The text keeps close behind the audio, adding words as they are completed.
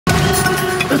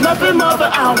nothing more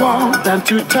that I want than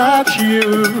to touch you,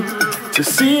 to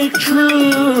seek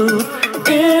truth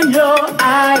in your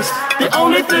eyes. The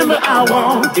only thing that I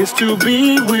want is to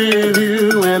be with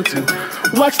you and to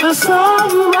watch the sunrise.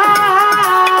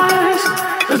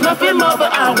 There's nothing more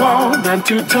that I want than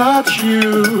to touch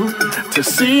you, to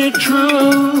seek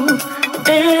truth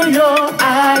in your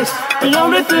eyes. The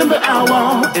only thing that I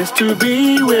want is to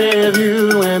be with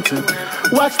you and to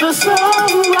watch the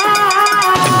sunrise.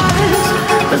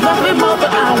 There's nothing more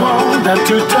that I want than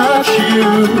to touch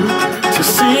you, to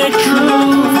seek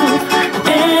truth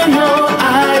in your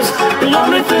eyes. The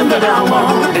only thing that I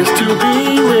want is to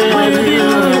be with you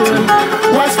and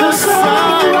to watch the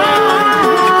sunrise.